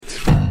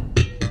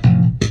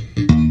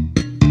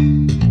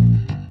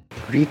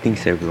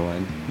Greetings,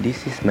 everyone.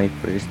 This is my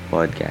first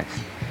podcast,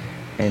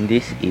 and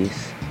this is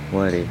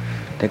What If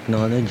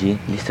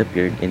Technology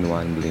Disappeared in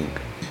One Blink?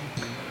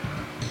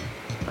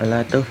 A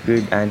lot of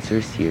weird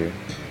answers here.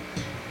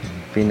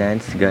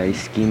 Finance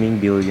guys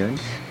scheming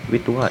billions?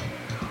 With what?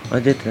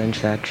 All the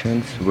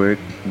transactions worth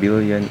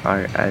billion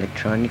are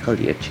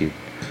electronically achieved.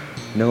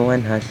 No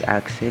one has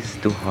access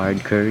to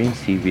hard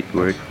currency with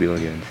worth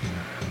billions.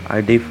 Are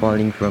they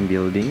falling from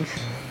buildings?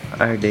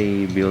 Are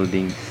they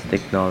buildings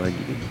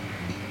technology?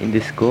 In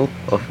the scope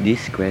of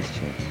this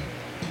question,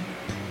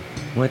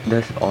 what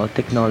does all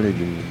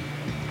technology mean?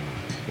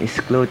 Is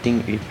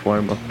clothing a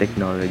form of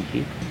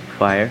technology?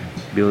 Fire,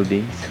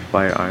 buildings,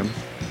 firearms?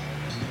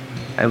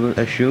 I will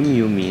assume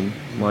you mean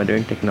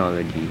modern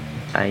technology,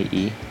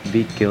 i.e.,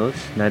 vehicles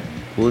not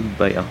pulled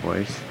by a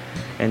horse,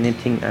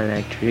 anything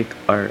electric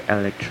or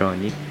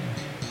electronic,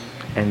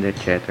 and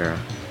etc.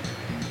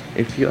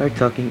 If you are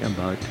talking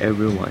about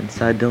everyone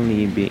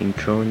suddenly being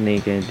thrown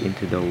naked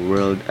into the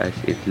world as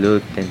it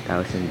looked 10,000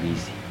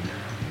 BC,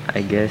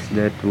 I guess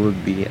that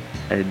would be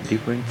a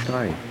different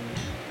story.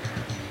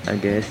 I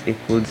guess it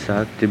would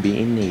suck to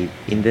be in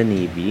the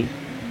Navy.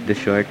 The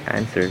short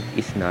answer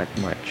is not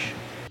much.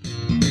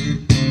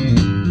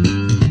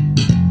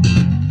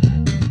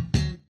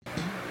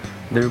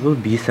 There will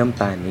be some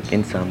panic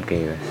and some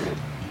chaos,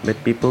 but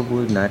people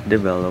will not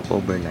develop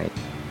overnight.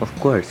 Of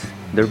course,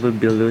 there will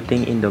be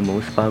looting in the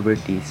most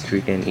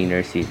poverty-stricken inner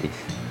cities.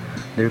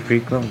 There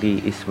frequently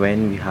is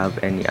when we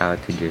have any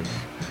outages,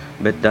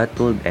 but that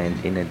will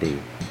end in a day.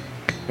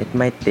 It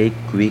might take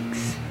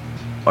weeks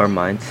or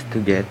months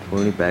to get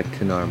fully back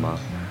to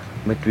normal,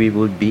 but we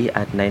would be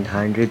at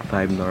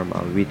 905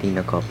 normal within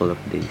a couple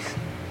of days.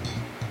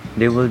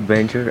 They would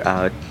venture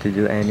out to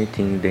do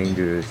anything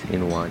dangerous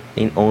in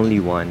only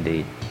one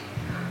day.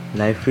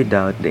 Life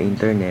without the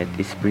internet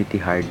is pretty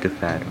hard to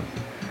fathom,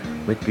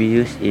 but we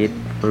use it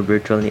for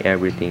virtually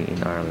everything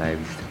in our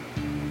lives,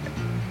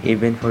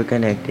 even for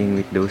connecting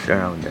with those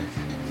around us.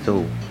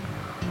 So,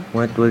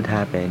 what would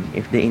happen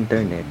if the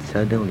internet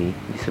suddenly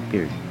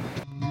disappeared?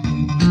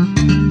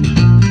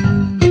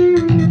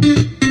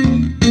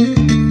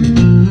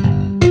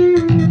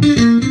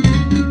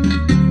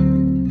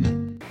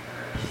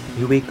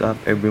 You wake up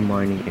every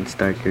morning and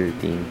start your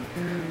routine,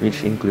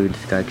 which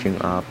includes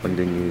catching up on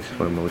the news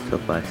for most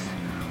of us.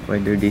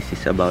 Whether this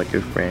is about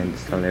your friends,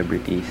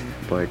 celebrities,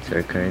 sports,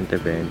 or current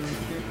events,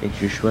 it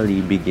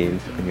usually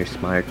begins on your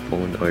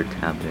smartphone or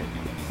tablet.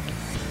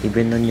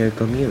 Even on your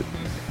commute,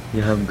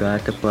 you have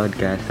got a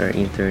podcast or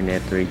internet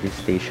radio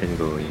station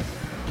going.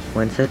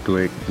 Once at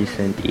work, you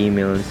send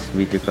emails,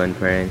 video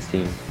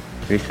conferencing,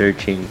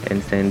 researching,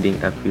 and sending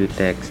a few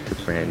texts to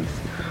friends.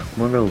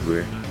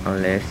 Moreover,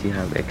 unless you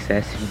have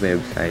excessive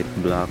website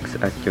blocks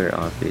at your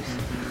office,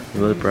 you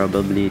will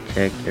probably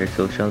check your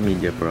social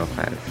media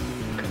profiles.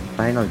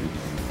 Finally,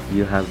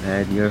 you have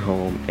had your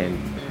home and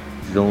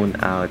zone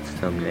out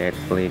some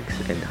Netflix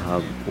and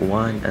have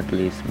one at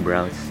least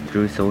browse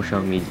through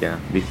social media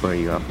before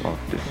you are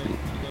off to sleep.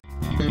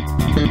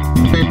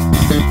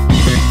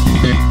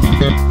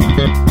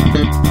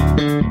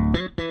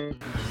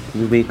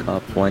 You wake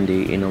up one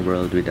day in a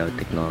world without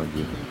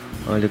technology.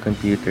 All the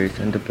computers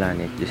on the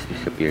planet just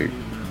disappeared.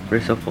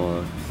 First of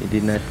all, you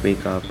did not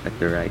wake up at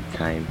the right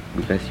time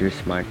because your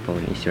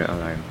smartphone is your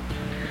alarm,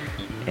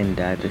 and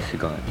that is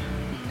gone.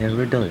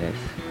 Nevertheless,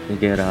 you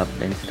get up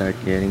and start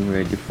getting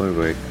ready for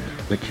work,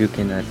 but you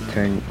cannot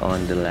turn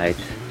on the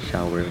lights,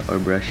 shower, or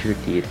brush your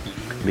teeth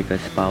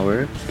because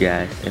power,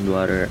 gas, and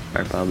water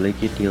are public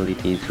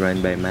utilities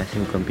run by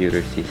massive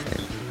computer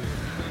systems.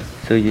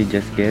 So you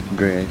just get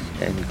dressed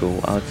and go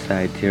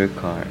outside to your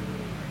car.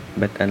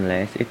 But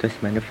unless it was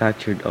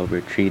manufactured over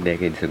 3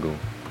 decades ago,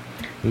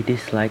 it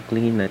is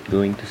likely not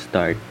going to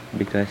start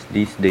because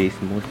these days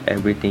most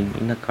everything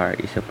in a car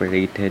is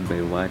operated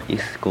by what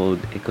is called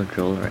a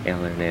controller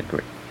error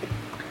network,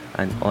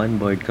 an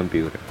onboard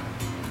computer.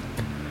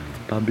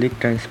 Public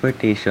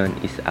transportation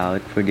is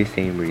out for the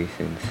same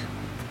reasons,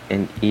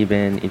 and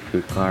even if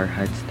your car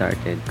had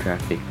started,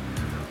 traffic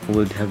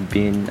would have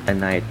been a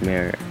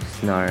nightmare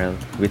snarl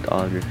with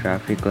all the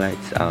traffic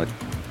lights out.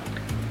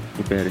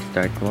 You better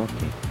start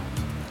walking.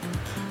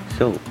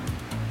 So,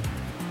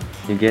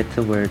 you get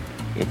to work,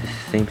 it's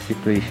the same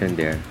situation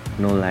there.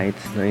 No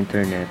lights, no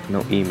internet,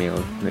 no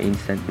email, no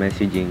instant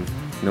messaging,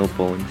 no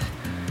phones.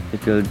 You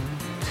could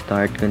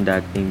start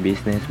conducting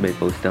business by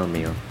postal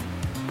mail,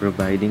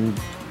 providing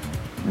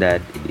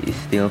that is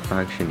still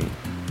functioning.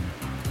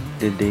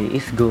 The day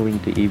is going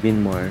to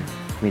even more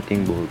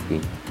meeting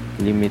bulky,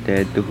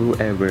 limited to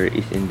whoever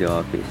is in the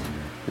office.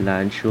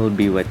 Lunch will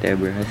be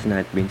whatever has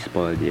not been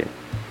spoiled yet.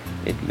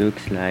 It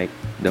looks like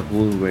the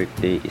whole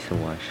workday is a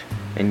wash,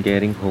 and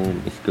getting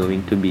home is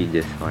going to be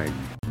just hard.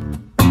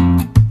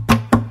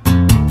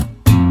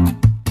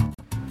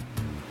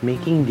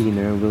 Making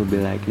dinner will be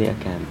likely a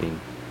camping.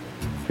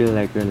 Feel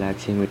like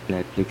relaxing with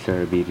Netflix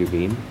or a video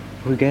game?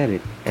 Forget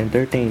it.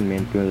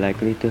 Entertainment will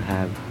likely to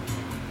have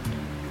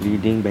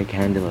reading by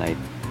candlelight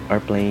or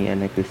playing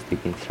an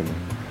acoustic instrument.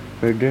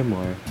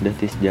 Furthermore, that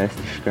is just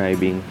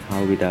describing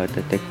how without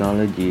the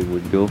technology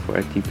would go for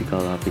a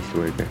typical office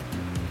worker.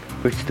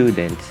 For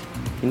students,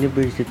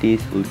 universities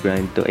would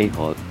grind to a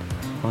halt,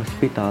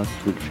 hospitals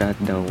would shut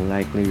down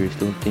likely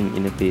resulting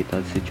in a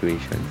fatal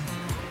situations.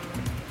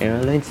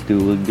 Airlines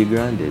too would be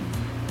grounded.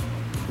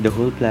 The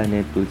whole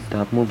planet would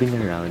stop moving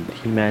around.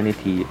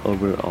 Humanity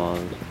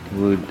overall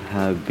would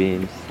have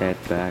been set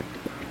back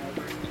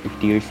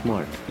 50 years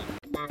more.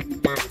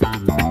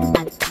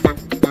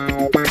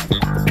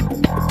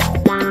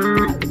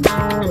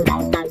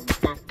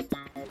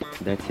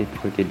 That's it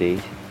for today.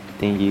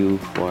 Thank you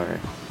for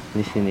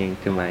listening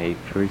to my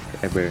first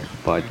ever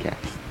podcast.